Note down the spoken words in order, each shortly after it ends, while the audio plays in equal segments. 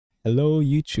Hello,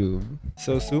 YouTube.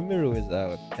 So Sumeru is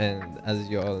out, and as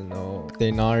you all know,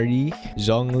 Tenari,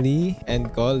 Zhongli, and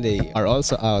Kole are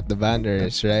also out, the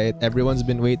banners, right? Everyone's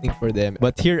been waiting for them.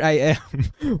 But here I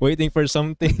am, waiting for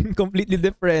something completely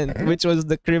different, which was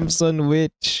the Crimson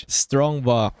Witch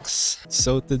Strongbox.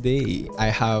 So today, I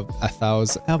have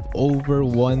over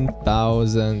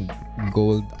 1,000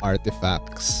 gold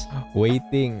artifacts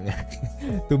waiting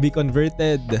to be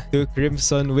converted to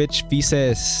Crimson Witch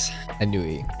pieces.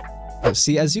 Anyway,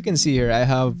 see, as you can see here, I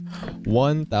have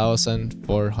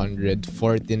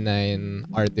 1,449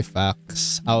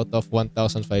 artifacts out of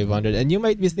 1,500. And you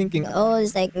might be thinking, Oh,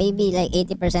 it's like maybe like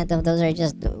 80% of those are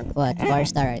just what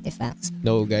 4-star artifacts.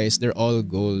 no guys, they're all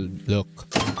gold. Look.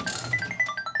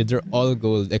 They're all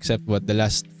gold except what, the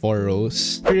last 4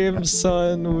 rows.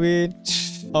 Crimson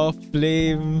Witch of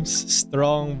Flames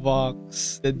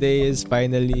Strongbox. The day is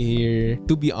finally here.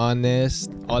 To be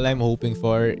honest, all I'm hoping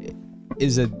for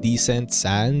is a decent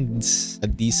sands, a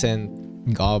decent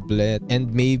goblet,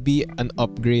 and maybe an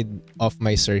upgrade of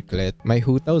my circlet. My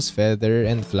Hu Tao's feather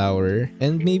and flower,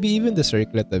 and maybe even the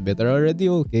circlet a bit, are already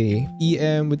okay.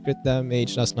 EM with crit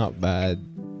damage, that's not bad.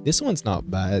 This one's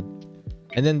not bad.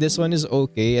 And then this one is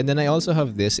okay. And then I also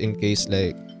have this in case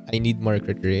like I need more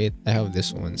crit rate. I have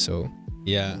this one, so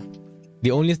yeah.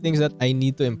 The only things that I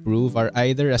need to improve are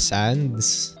either a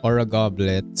sands or a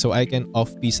goblet, so I can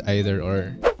off-piece either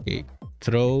or. Okay.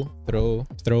 Throw.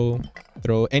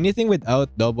 Anything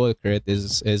without double crit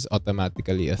is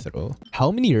automatically a throw. How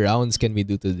many rounds can we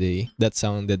do today? That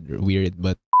sounded weird,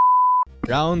 but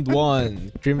round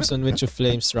 1, Crimson Witch of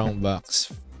Flame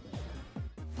Strongbox.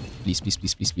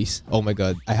 Please. Oh my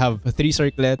god. I have 3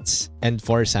 circlets and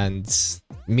 4 sands.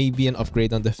 Maybe an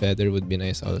upgrade on the feather would be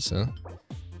nice also.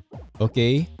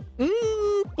 Okay.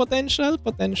 Potential.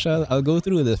 I'll go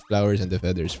through the flowers and the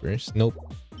feathers first. Nope.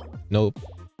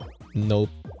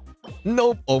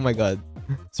 Oh my god.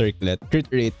 Circlet. Crit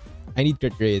rate. I need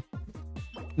crit rate.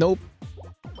 Nope.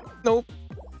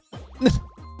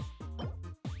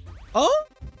 Oh?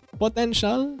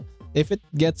 Potential. If it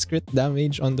gets crit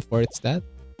damage on the 4th stat.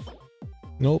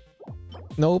 Nope.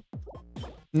 Oh my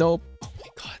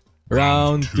god.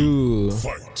 Round 2.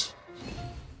 Fight.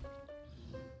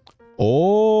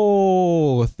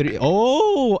 Oh, 3.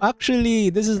 Oh, actually,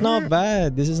 this is not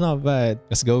bad. Let's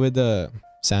go with the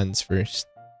sands first.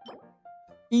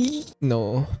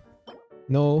 No.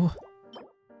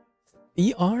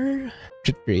 ER?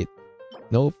 Crit rate.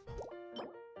 Nope.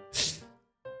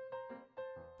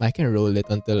 I can roll it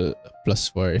until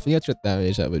 +4. If you get crit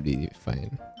damage, that would be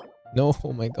fine. No,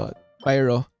 oh my god.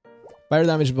 Pyro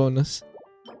damage bonus.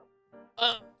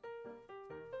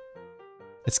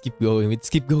 Let's keep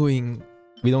going.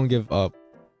 We don't give up.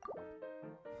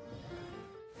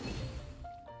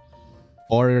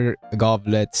 4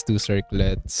 goblets, 2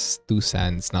 circlets, 2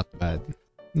 sands. Not bad.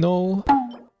 No.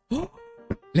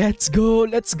 Let's go.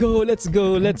 1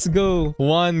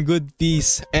 good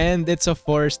piece. And it's a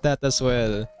 4 stat as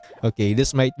well. Okay,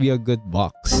 this might be a good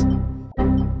box.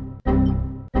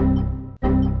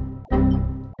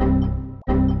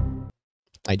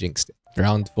 I jinxed it.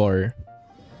 Round 4.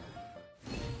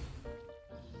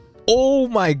 Oh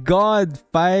my god,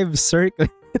 5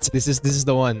 circlets. This is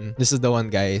the one. This is the one,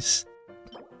 guys.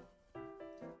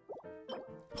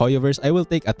 Hoyoverse, I will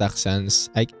take attack sans.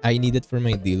 I need it for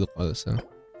my D-look also.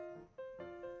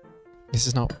 This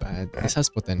is not bad. This has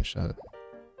potential.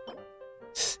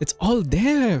 It's all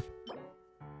death.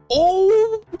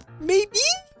 Oh, maybe?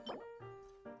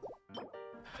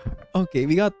 Okay,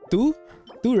 we got 2.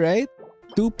 2, right?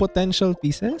 2 potential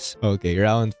pieces. Okay,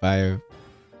 round 5.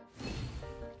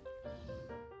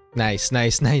 Nice.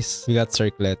 We got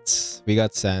circlets, we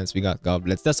got sands, we got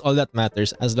goblets. That's all that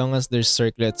matters. As long as there's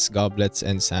circlets, goblets,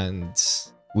 and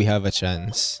sands, we have a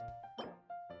chance.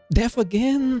 Def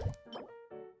again.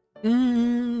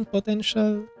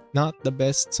 Potential. Not the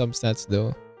best substats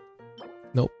though.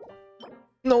 Nope.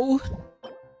 No.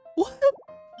 What?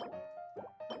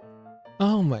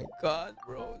 Oh my god,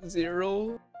 bro.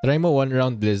 0. Try mo 1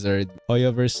 round Blizzard.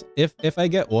 Hoyoverse, if I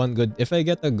get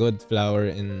a good flower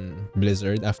in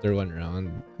Blizzard after 1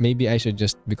 round, maybe I should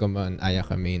just become an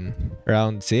Ayaka main.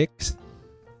 Round 6.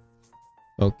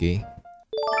 Okay.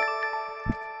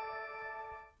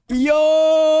 Yo!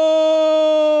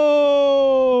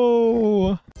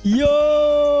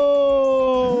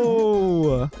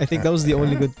 I think that was the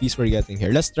only good piece we're getting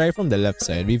here. Let's try from the left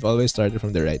side. We've always started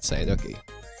from the right side. Okay.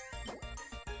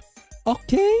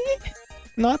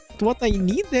 Not what I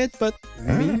needed, but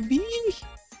maybe.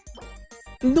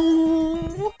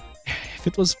 No. If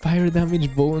it was fire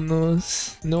damage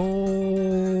bonus.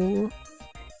 No.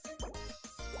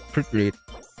 Crit rate.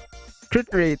 Crit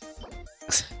rate.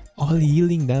 All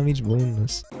healing damage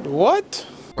bonus. What?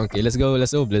 Okay, let's go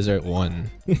Blizzard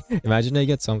 1. Imagine I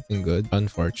get something good.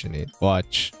 Unfortunate.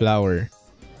 Watch. Flower.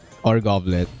 Or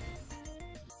goblet.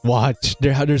 Watch.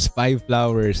 There's 5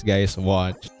 flowers, guys.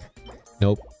 Watch.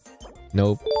 Nope.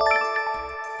 Nope.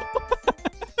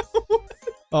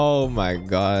 Oh my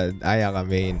god. Ayaka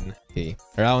main. Okay.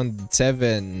 Round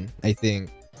 7, I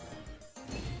think.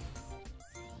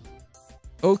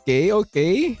 Okay,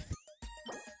 okay.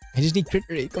 I just need crit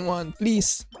rate. Come on,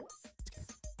 please.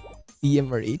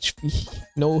 EM or HP.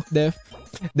 No, def.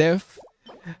 Def.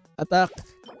 Attack.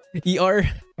 ER.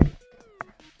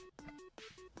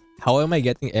 How am I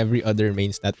getting every other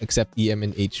main stat except EM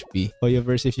and HP?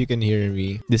 Hoyoverse, if you can hear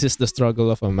me. This is the struggle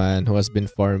of a man who has been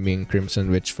farming Crimson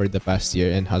Witch for the past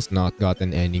year and has not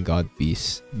gotten any god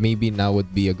piece. Maybe now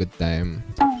would be a good time.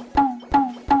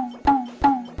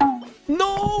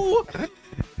 No!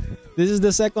 This is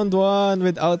the second one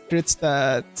without crit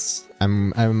stats.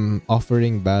 I'm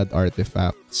offering bad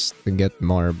artifacts to get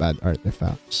more bad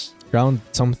artifacts. Round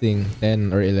something,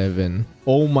 10 or 11.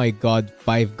 Oh my god,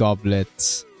 5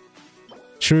 goblets.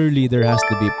 Surely there has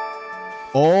to be...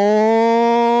 Oh!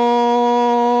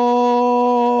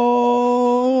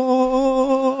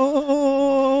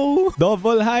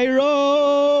 Double high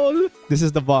roll! This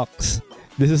is the box.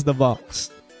 This is the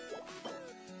box.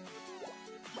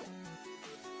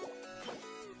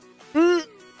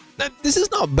 This is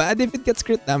not bad if it gets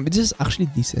crit damage. This is actually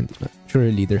decent.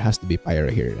 Surely there has to be pyro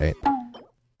here, right?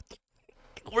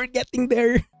 We're getting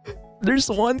there. There's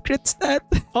one crit stat.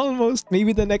 Almost.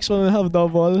 Maybe the next one will have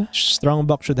double.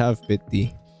 Strongbox should have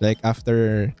pity. Like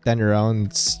after 10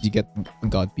 rounds, you get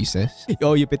god pieces.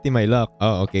 Oh, you pity my luck.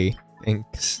 Oh, okay.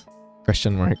 Thanks.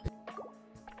 Question mark.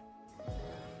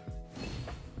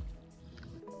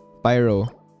 Pyro.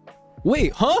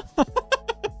 Wait, huh?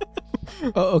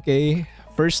 Oh, okay.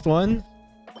 First one.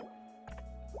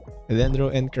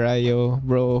 Dendro and Cryo.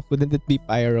 Bro, couldn't it be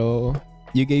Pyro?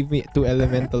 You gave me 2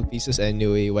 elemental pieces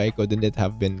anyway. Why couldn't it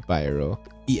have been Pyro?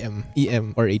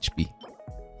 EM or HP.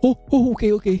 Oh,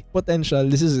 okay, okay. Potential.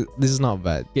 This is not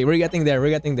bad. Okay, we're getting there.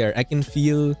 We're getting there. I can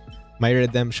feel my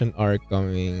redemption arc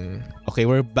coming. Okay,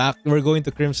 we're back. We're going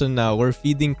to Crimson now. We're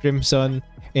feeding Crimson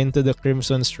into the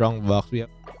Crimson Strongbox. We have...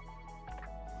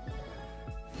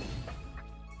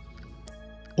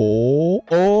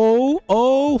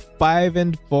 Oh, 5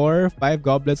 and 4. 5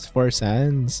 goblets, 4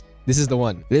 sands. This is the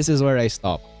one. This is where I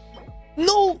stop.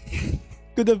 No!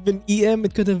 Could have been EM.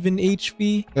 It could have been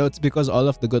HP. Oh, it's because all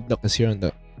of the good luck is here on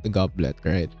the goblet,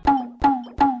 right?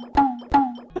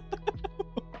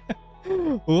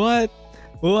 What?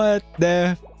 What?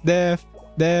 Def.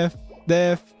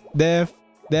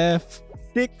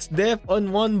 6 def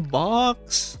on 1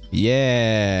 box.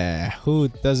 Yeah. Who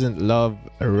doesn't love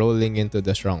rolling into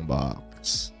the strong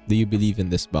box? Do you believe in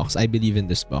this box? I believe in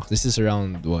this box. This is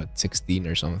around what? 16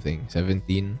 or something?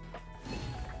 17?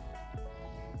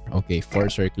 Okay, 4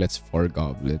 circlets, 4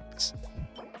 goblets.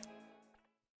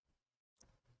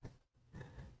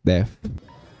 Def.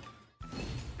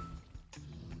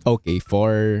 Okay,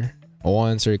 4.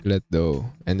 1 circlet though,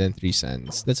 and then 3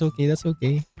 sands. That's okay. That's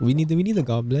okay. We need the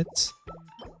goblets.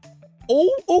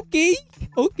 Oh, okay.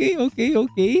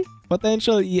 Okay.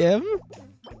 Potential EM.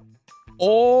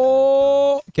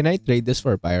 Oh, can I trade this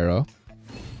for Pyro?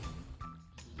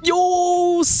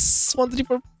 Yo, 1, 3,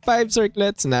 4, 5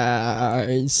 circlets.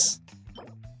 Nice.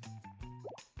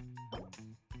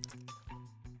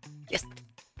 Yes.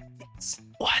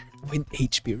 1 with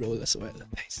HP roll as well.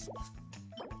 Nice.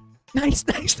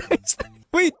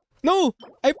 Wait, no.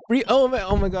 Oh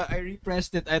my god, I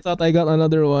repressed it. I thought I got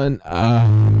another one.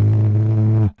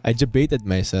 I debated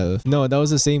myself. No, that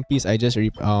was the same piece.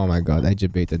 Oh my god, I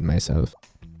debated myself.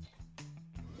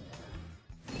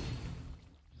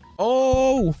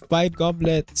 Oh, 5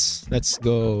 goblets. Let's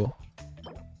go.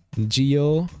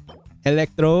 Geo.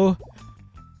 Electro.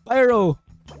 Pyro.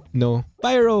 No.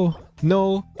 Pyro.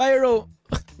 No. Pyro.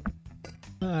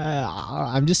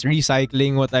 I'm just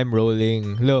recycling what I'm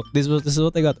rolling. Look, this is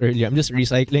what I got earlier. I'm just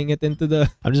recycling it into the...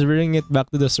 I'm just bringing it back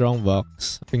to the strong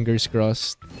box. Fingers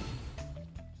crossed.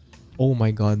 Oh my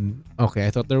god. Okay,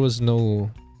 I thought there was no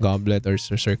goblet or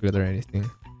circlet or anything.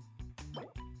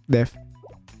 Def.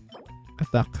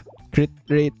 Attack. Crit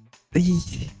rate.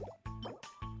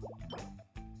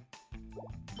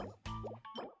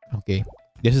 Okay.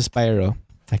 This is Pyro.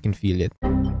 I can feel it.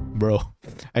 Bro,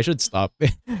 I should stop.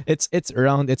 It's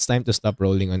around. It's time to stop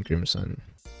rolling on Crimson.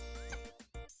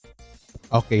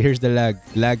 Okay, here's the lag.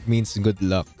 Lag means good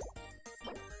luck.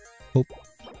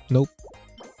 Nope.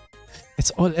 It's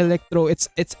all Electro. It's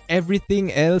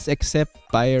everything else except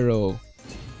Pyro.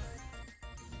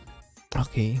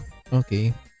 Okay.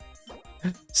 Okay.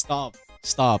 Stop.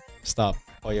 Stop. Stop.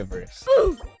 Hoyoverse.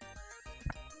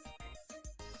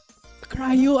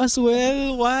 Cryo as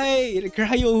well? Why?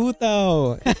 Cryo Hu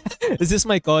Tao. Is this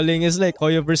my calling? It's like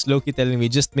Hoyoverse Loki telling me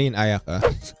just main Ayaka.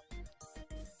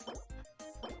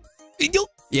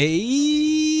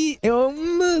 Yay!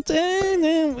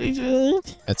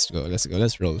 Let's go. Let's go.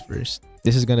 Let's roll first.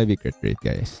 This is gonna be crit rate,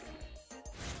 guys.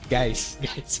 Guys,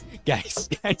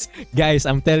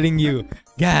 I'm telling you.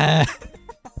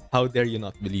 How dare you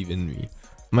not believe in me?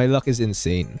 My luck is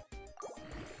insane.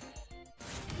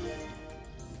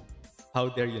 How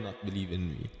dare you not believe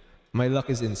in me? My luck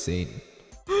is insane.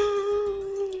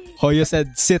 Hoyo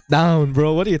said, sit down,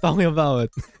 bro. What are you talking about?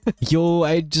 Yo,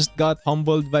 I just got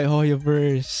humbled by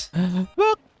Hoyoverse.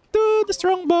 Back to the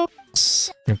strong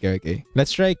box. Okay.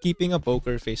 Let's try keeping a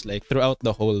poker face like throughout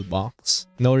the whole box.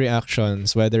 No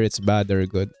reactions, whether it's bad or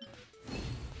good.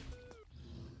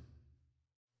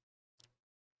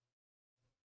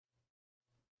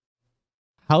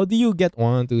 How do you get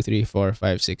 1, 2, 3, 4,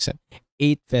 5, 6, 7,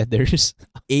 8 feathers?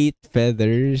 8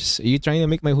 feathers? Are you trying to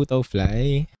make my Hu Tao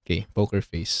fly? Okay, poker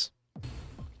face.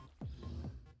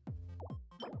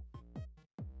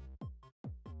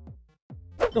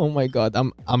 Oh my god,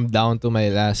 I'm down to my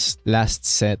last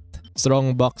set.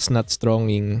 Strong box, not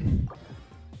stronging.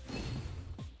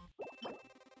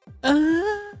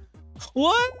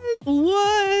 What?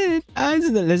 What?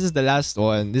 This is the last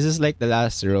one. This is like the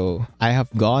last row. I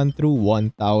have gone through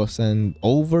 1,000,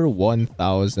 over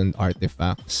 1,000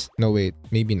 artifacts. No, wait.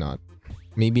 Maybe not.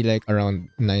 Maybe like around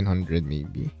 900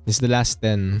 maybe. This is the last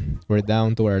 10. We're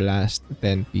down to our last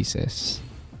 10 pieces.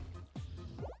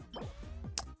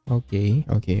 Okay.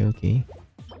 Okay.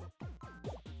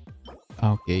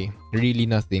 Really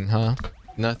nothing, huh?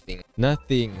 Nothing.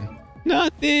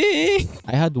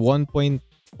 I had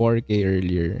 1.4k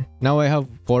earlier. Now I have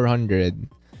 400.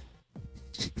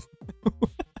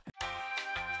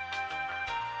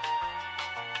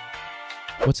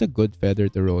 What's a good feather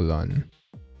to roll on?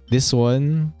 This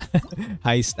one?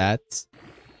 High stats.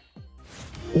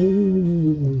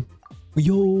 Oh,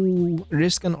 yo,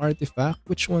 risk an artifact.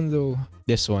 Which one though?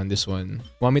 This one.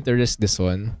 Want me to risk this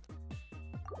one?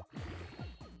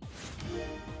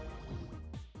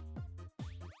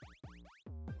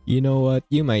 You know what?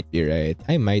 You might be right.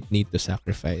 I might need to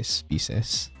sacrifice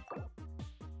pieces.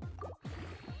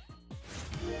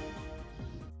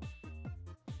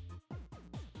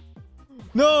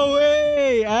 No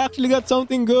way! I actually got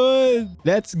something good.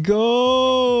 Let's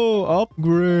go!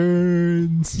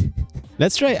 Upgrades.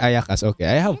 Let's try Ayakas. Okay,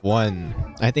 I have one.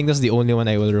 I think that's the only one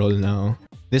I will roll now.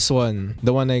 This one.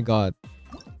 The one I got.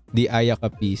 The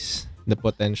Ayaka piece. The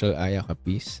potential Ayaka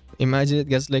piece. Imagine it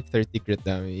gets like 30 crit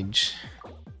damage.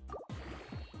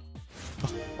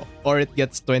 Or it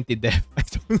gets 20 def. I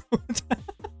don't know.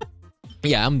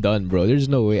 Yeah, I'm done, bro. There's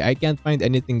no way. I can't find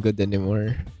anything good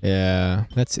anymore. Yeah,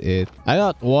 that's it. I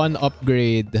got one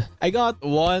upgrade.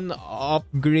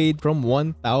 From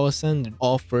 1,000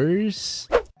 offers.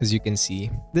 As you can see,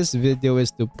 this video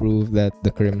is to prove that the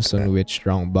Crimson Witch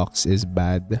Strongbox is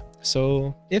bad.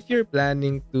 So, if you're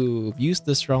planning to use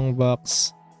the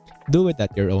Strongbox, do it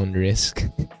at your own risk.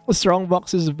 The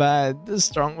Strongbox is bad.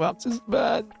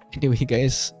 Anyway,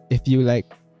 guys, if you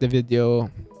like the video,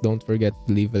 don't forget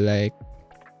to leave a like.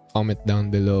 Comment down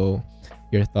below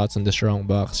your thoughts on the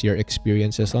Strongbox, your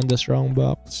experiences on the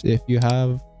Strongbox. If you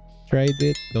have tried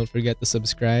it, don't forget to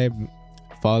subscribe.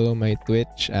 Follow my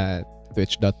Twitch at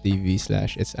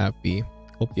twitch.tv/itshappy.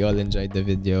 Hope you all enjoyed the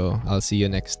video. I'll see you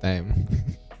next time.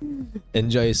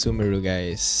 Enjoy Sumeru,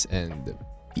 guys, and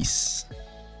peace.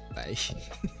 Bye.